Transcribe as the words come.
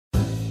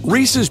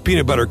Reese's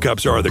Peanut Butter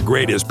Cups are the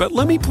greatest, but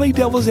let me play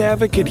devil's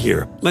advocate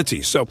here. Let's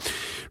see. So,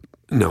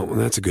 no,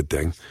 that's a good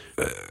thing.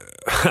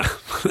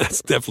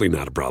 That's definitely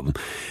not a problem.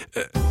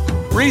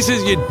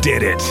 Reese's, you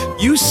did it.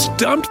 You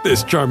stumped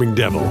this charming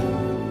devil.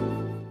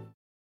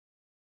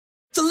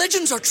 The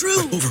legends are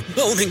true.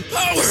 Overwhelming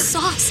power! The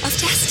sauce of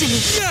destiny.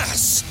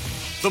 Yes!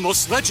 The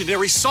most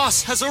legendary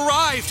sauce has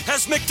arrived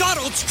as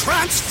McDonald's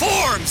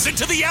transforms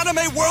into the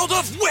anime world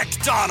of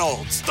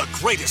WickDonald's. The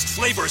greatest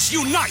flavors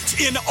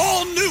unite in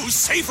all new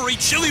savory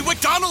chili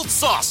McDonald's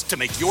sauce to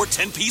make your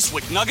 10-piece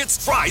Wick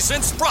Nuggets, fries,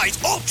 and Sprite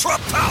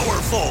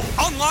ultra-powerful.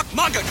 Unlock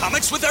manga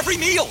comics with every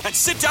meal and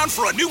sit down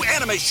for a new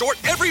anime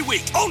short every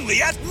week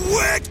only at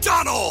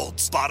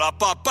WickDonald's.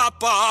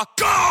 Ba-da-ba-ba-ba,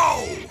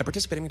 go! At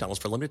participating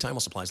McDonald's for a limited time while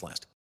supplies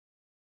last.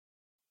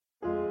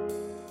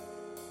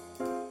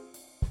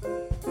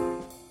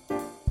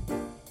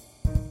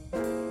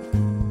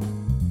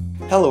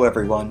 Hello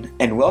everyone,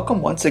 and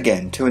welcome once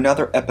again to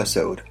another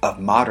episode of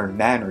Modern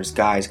Manners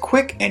Guy's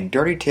quick and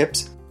dirty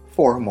tips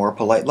for a more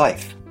polite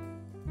life.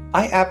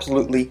 I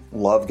absolutely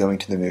love going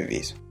to the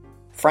movies.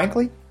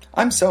 Frankly,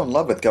 I'm so in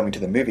love with going to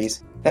the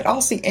movies that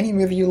I'll see any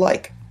movie you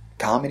like.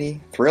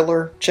 Comedy,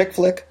 thriller, chick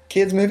flick,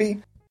 kids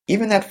movie,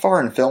 even that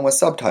foreign film with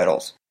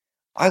subtitles.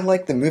 I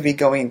like the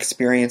movie-going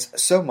experience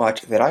so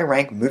much that I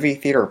rank movie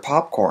theater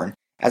popcorn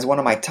as one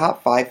of my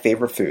top 5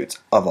 favorite foods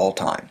of all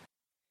time.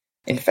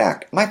 In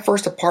fact, my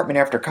first apartment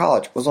after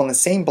college was on the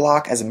same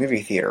block as a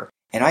movie theater,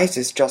 and I used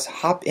to just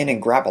hop in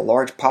and grab a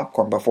large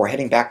popcorn before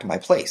heading back to my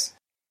place.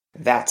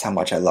 That's how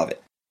much I love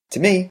it. To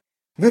me,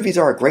 movies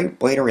are a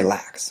great way to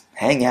relax,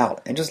 hang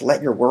out, and just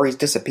let your worries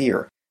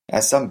disappear,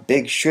 as some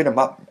big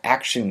shoot-'em-up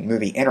action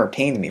movie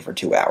entertained me for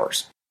 2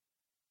 hours.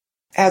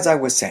 As I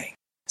was saying,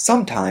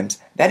 sometimes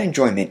that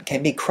enjoyment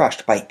can be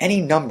crushed by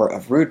any number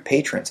of rude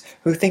patrons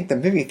who think the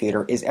movie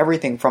theater is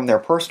everything from their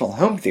personal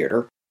home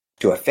theater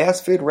to a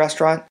fast food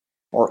restaurant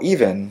or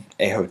even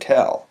a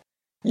hotel.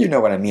 You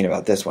know what I mean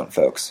about this one,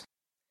 folks.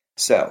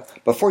 So,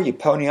 before you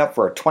pony up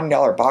for a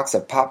 $20 box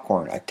of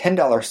popcorn, a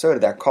 $10 soda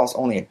that costs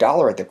only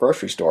 $1 at the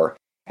grocery store,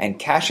 and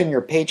cash in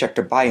your paycheck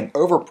to buy an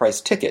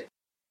overpriced ticket,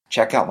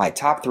 check out my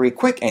top 3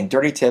 quick and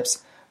dirty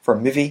tips for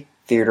movie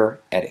theater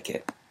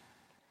etiquette.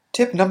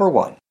 Tip number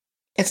 1.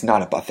 It's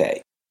not a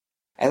buffet.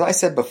 As I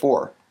said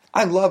before,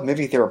 I love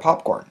movie theater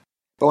popcorn,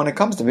 but when it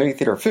comes to movie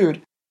theater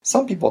food,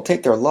 some people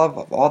take their love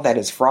of all that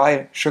is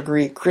fried,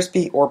 sugary,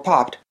 crispy, or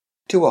popped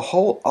to a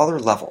whole other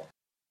level.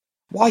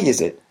 Why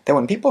is it that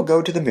when people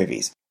go to the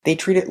movies, they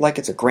treat it like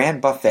it's a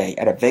grand buffet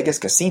at a Vegas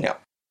casino?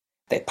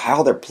 They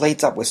pile their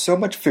plates up with so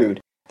much food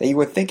that you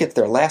would think it's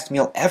their last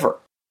meal ever.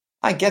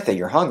 I get that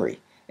you're hungry,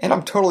 and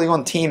I'm totally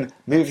on team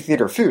movie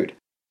theater food,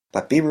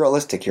 but be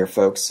realistic here,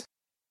 folks.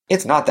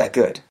 It's not that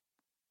good.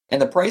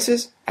 And the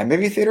prices at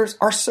movie theaters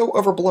are so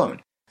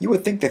overblown, you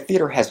would think the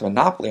theater has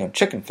monopoly on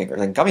chicken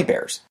fingers and gummy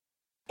bears.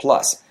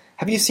 Plus,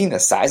 have you seen the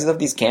sizes of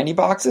these candy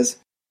boxes?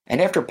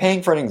 And after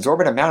paying for an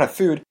exorbitant amount of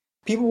food,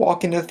 people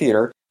walk into the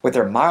theater with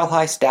their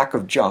mile-high stack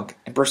of junk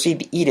and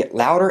proceed to eat it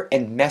louder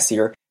and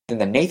messier than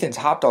the Nathan's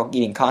hot dog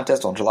eating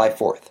contest on July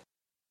 4th.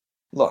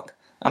 Look,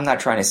 I'm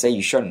not trying to say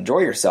you shouldn't enjoy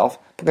yourself,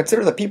 but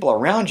consider the people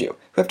around you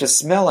who have to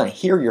smell and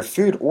hear your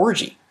food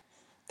orgy.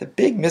 The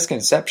big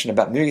misconception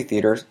about movie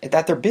theaters is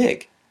that they're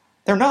big.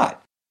 They're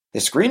not.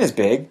 The screen is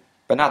big,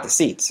 but not the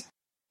seats.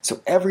 So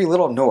every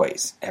little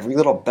noise, every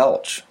little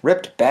belch,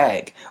 ripped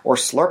bag, or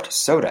slurped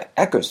soda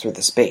echoes through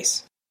the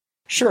space.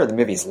 Sure, the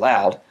movie's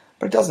loud,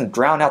 but it doesn't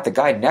drown out the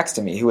guy next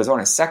to me who was on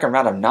his second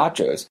round of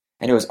nachos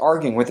and who was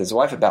arguing with his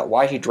wife about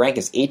why he drank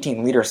his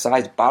 18-liter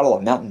sized bottle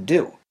of Mountain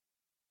Dew.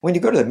 When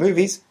you go to the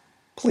movies,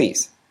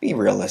 please, be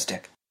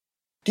realistic.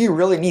 Do you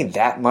really need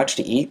that much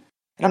to eat?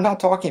 And I'm not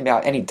talking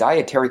about any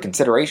dietary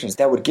considerations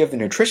that would give the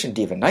nutrition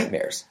diva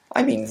nightmares.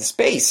 I mean the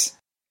space.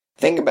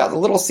 Think about the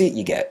little seat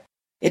you get.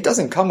 It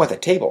doesn't come with a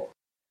table.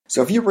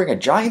 So if you bring a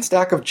giant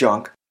stack of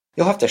junk,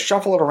 you'll have to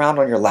shuffle it around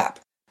on your lap,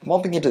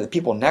 bumping into the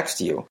people next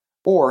to you,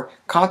 or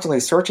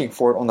constantly searching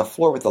for it on the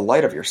floor with the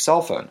light of your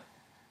cell phone.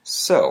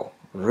 So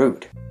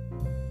rude.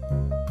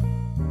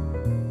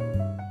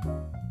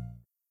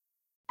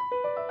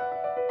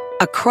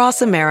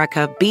 Across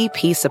America,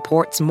 BP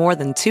supports more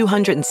than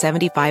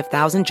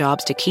 275,000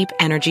 jobs to keep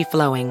energy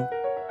flowing.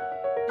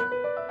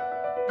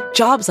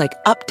 Jobs like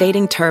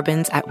updating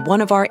turbines at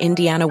one of our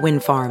Indiana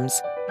wind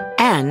farms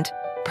and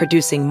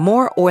producing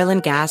more oil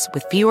and gas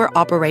with fewer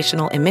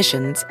operational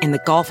emissions in the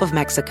Gulf of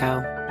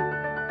Mexico.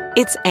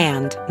 It's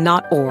and,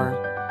 not or.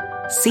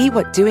 See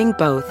what doing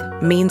both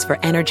means for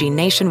energy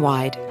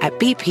nationwide at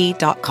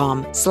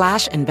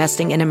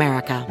bp.com/investing in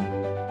America.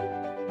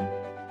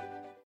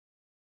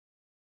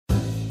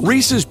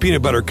 Reese's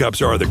Peanut Butter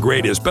Cups are the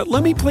greatest, but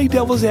let me play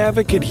devil's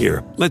advocate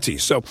here. Let's see.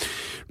 So,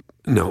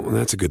 no,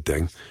 that's a good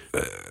thing.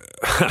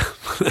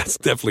 That's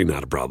definitely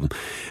not a problem.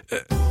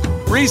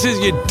 Reese's,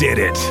 you did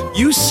it.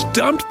 You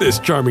stumped this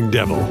charming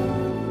devil.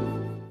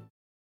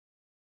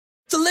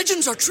 The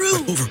legends are true.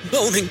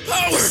 Overwhelming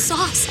power! The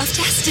sauce of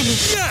destiny.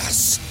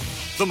 Yes!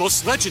 The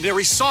most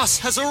legendary sauce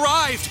has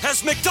arrived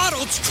as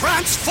McDonald's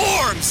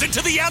transforms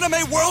into the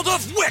anime world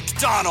of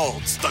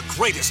WickDonald's. The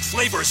greatest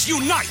flavors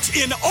unite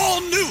in all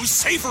new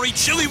savory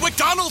chili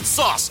McDonald's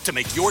sauce to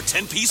make your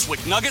 10-piece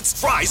Wick Nuggets,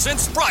 fries, and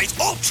Sprite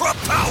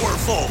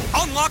ultra-powerful.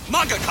 Unlock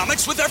manga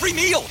comics with every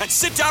meal and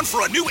sit down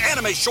for a new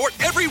anime short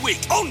every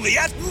week only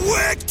at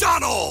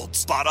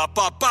WickDonald's.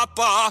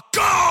 Ba-da-ba-ba-ba,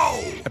 go!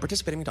 At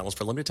participating McDonald's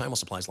for a limited time while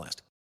supplies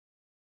last.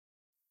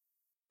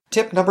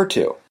 Tip number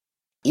 2.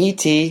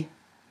 E.T.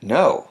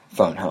 No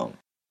phone home.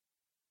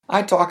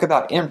 I talk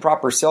about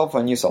improper cell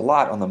phone use a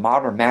lot on the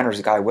Modern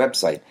Manners Guy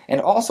website and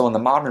also on the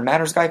Modern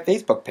Manners Guy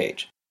Facebook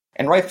page.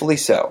 And rightfully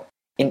so.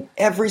 In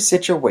every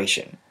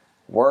situation,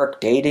 work,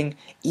 dating,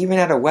 even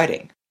at a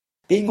wedding,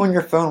 being on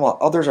your phone while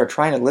others are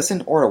trying to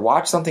listen or to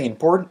watch something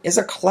important is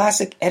a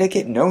classic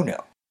etiquette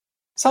no-no.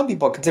 Some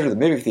people consider the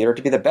movie theater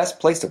to be the best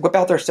place to whip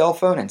out their cell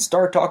phone and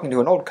start talking to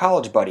an old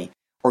college buddy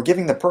or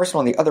giving the person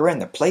on the other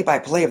end the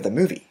play-by-play of the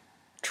movie.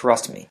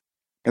 Trust me.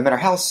 No matter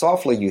how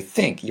softly you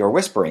think you're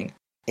whispering,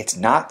 it's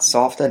not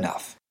soft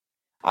enough.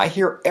 I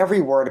hear every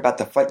word about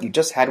the fight you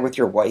just had with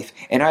your wife,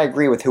 and I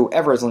agree with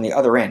whoever is on the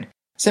other end,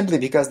 simply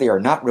because they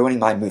are not ruining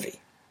my movie.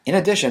 In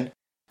addition,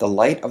 the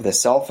light of the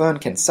cell phone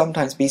can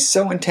sometimes be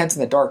so intense in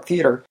the dark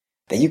theater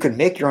that you could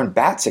make your own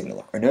bat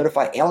signal or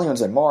notify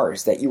aliens on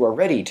Mars that you are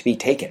ready to be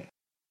taken.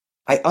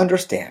 I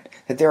understand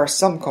that there are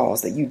some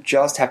calls that you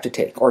just have to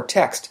take, or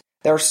text,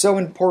 that are so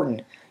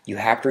important you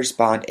have to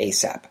respond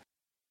ASAP.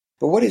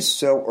 But what is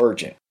so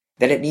urgent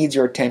that it needs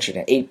your attention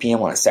at 8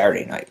 p.m. on a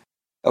Saturday night?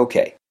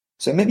 Okay,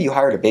 so maybe you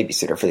hired a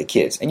babysitter for the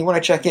kids and you want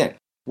to check in.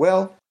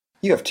 Well,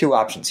 you have 2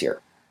 options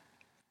here.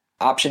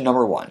 Option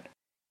number 1.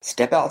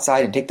 Step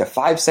outside and take the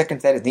 5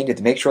 seconds that is needed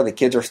to make sure the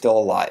kids are still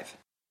alive.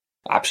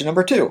 Option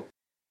number 2.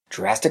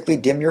 Drastically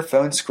dim your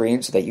phone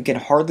screen so that you can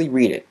hardly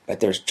read it, but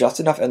there's just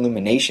enough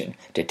illumination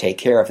to take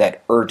care of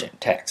that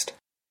urgent text.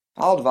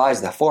 I'll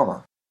advise the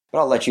former, but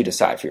I'll let you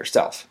decide for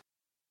yourself.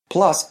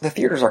 Plus, the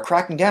theaters are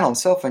cracking down on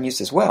cell phone use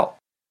as well.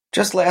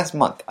 Just last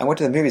month, I went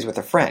to the movies with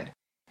a friend,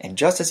 and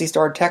just as he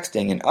started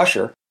texting, an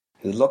usher,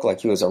 who looked like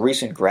he was a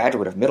recent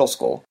graduate of middle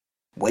school,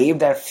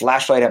 waved that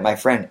flashlight at my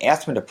friend and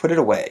asked him to put it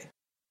away.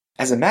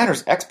 As a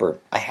matters expert,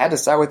 I had to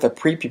side with the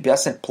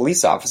prepubescent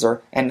police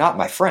officer and not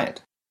my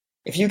friend.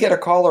 If you get a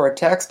call or a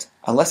text,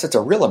 unless it's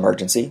a real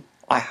emergency,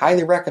 I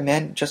highly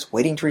recommend just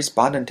waiting to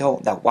respond until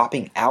that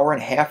whopping hour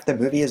and a half the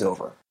movie is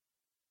over.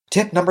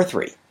 Tip number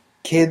 3.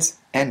 Kids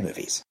and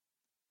movies.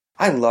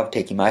 I love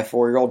taking my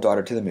 4-year-old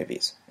daughter to the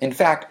movies. In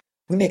fact,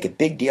 we make a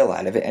big deal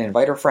out of it and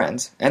invite her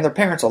friends and their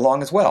parents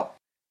along as well,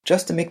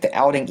 just to make the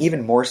outing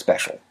even more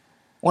special.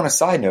 On a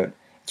side note,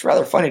 it's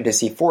rather funny to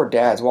see 4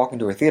 dads walk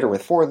into a theater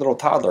with 4 little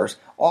toddlers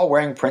all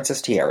wearing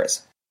princess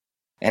tiaras.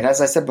 And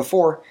as I said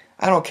before,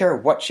 I don't care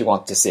what she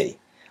wants to see,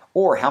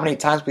 or how many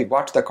times we've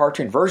watched the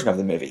cartoon version of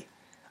the movie.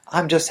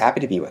 I'm just happy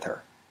to be with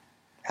her.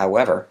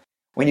 However,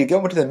 when you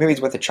go into the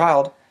movies with a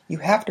child, you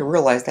have to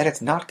realize that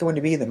it's not going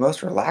to be the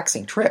most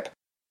relaxing trip.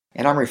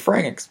 And I'm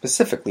referring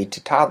specifically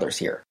to toddlers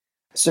here,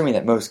 assuming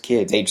that most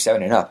kids age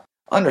 7 and up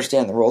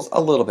understand the rules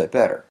a little bit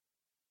better.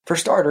 For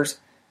starters,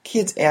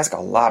 kids ask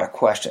a lot of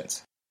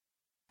questions.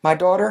 My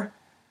daughter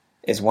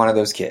is one of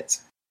those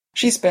kids.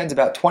 She spends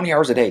about 20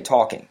 hours a day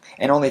talking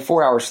and only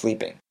 4 hours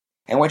sleeping.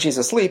 And when she's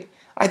asleep,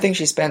 I think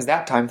she spends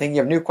that time thinking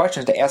of new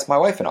questions to ask my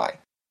wife and I.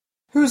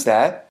 Who's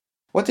that?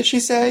 What did she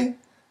say?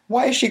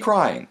 Why is she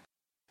crying?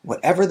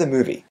 Whatever the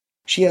movie,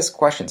 she has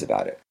questions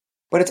about it.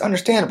 But it's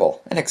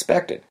understandable and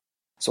expected.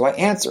 So I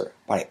answer,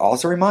 but I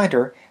also remind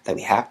her that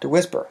we have to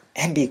whisper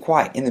and be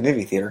quiet in the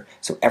movie theater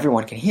so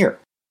everyone can hear.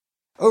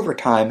 Over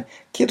time,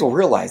 kids will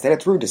realize that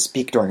it's rude to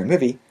speak during a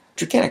movie,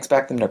 but you can't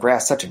expect them to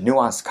grasp such a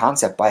nuanced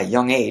concept by a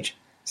young age.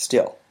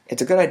 Still,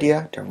 it's a good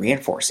idea to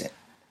reinforce it.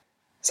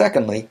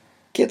 Secondly,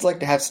 kids like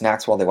to have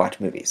snacks while they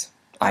watch movies.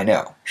 I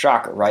know,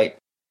 shocker, right?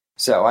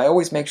 So I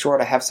always make sure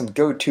to have some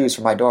go-tos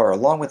for my daughter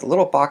along with a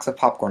little box of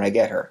popcorn I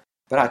get her.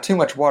 But not too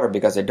much water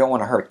because I don't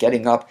want to hurt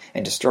getting up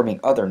and disturbing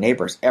other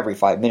neighbors every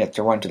 5 minutes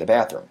to run to the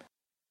bathroom.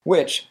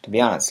 Which, to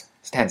be honest,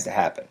 tends to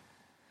happen.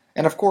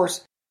 And of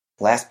course,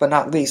 last but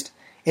not least,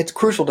 it's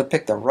crucial to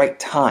pick the right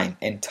time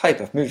and type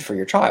of movie for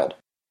your child.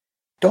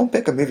 Don't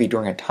pick a movie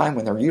during a time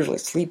when they're usually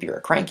sleepy or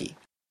cranky.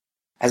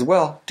 As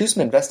well, do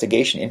some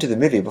investigation into the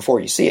movie before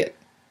you see it.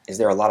 Is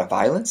there a lot of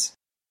violence?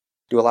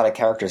 Do a lot of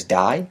characters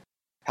die?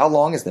 How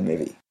long is the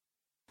movie?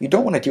 You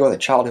don't want to deal with a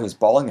child who is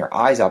bawling their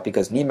eyes out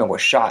because Nemo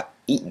was shot,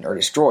 eaten, or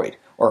destroyed,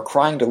 or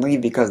crying to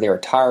leave because they are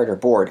tired or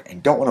bored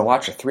and don't want to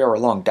watch a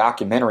 3-hour-long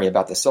documentary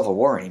about the Civil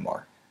War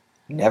anymore.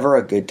 Never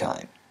a good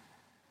time.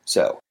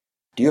 So,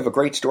 do you have a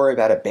great story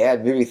about a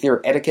bad movie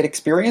theater etiquette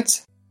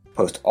experience?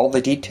 Post all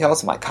the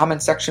details in my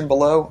comment section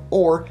below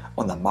or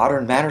on the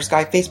Modern Manners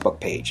Guy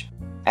Facebook page.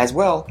 As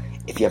well,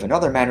 if you have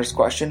another manners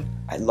question,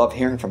 I love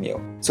hearing from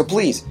you. So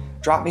please,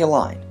 drop me a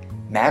line.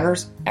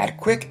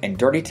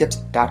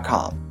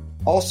 manners@quickanddirtytips.com.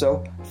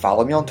 Also,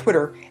 follow me on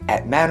Twitter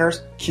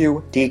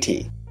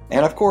 @MannersQDT.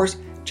 And of course,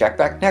 check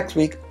back next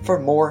week for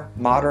more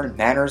Modern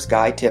Manners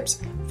Guy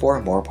tips for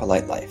a more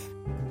polite life.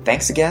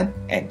 Thanks again,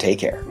 and take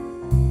care.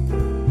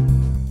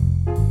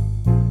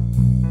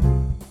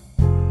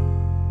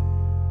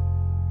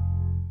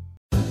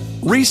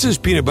 Reese's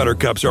Peanut Butter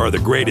Cups are the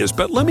greatest,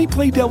 but let me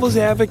play devil's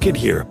advocate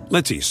here.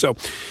 Let's see. So,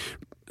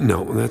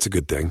 no, that's a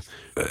good thing.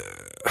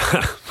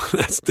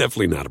 That's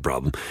definitely not a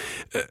problem.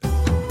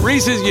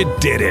 Reese's, you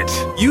did it.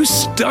 You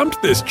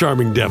stumped this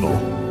charming devil.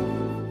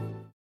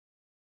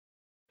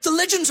 The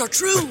legends are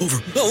true.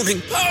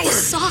 Overwhelming power! The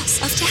sauce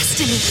of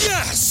destiny.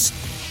 Yes!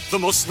 The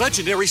most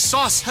legendary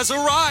sauce has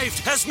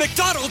arrived as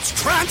McDonald's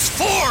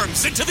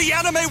transforms into the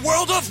anime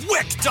world of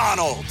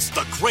WickDonald's.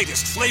 The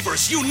greatest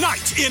flavors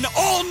unite in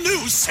all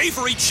new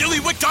savory chili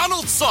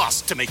McDonald's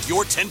sauce to make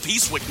your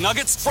 10-piece Wick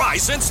Nuggets,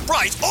 fries, and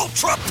Sprite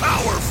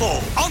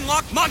ultra-powerful.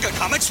 Unlock manga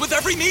comics with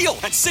every meal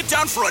and sit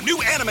down for a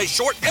new anime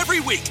short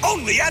every week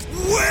only at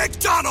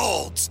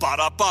WickDonald's.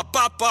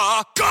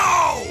 Ba-da-ba-ba-ba,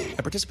 go! At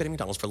participating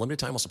McDonald's for a limited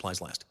time while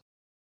supplies last.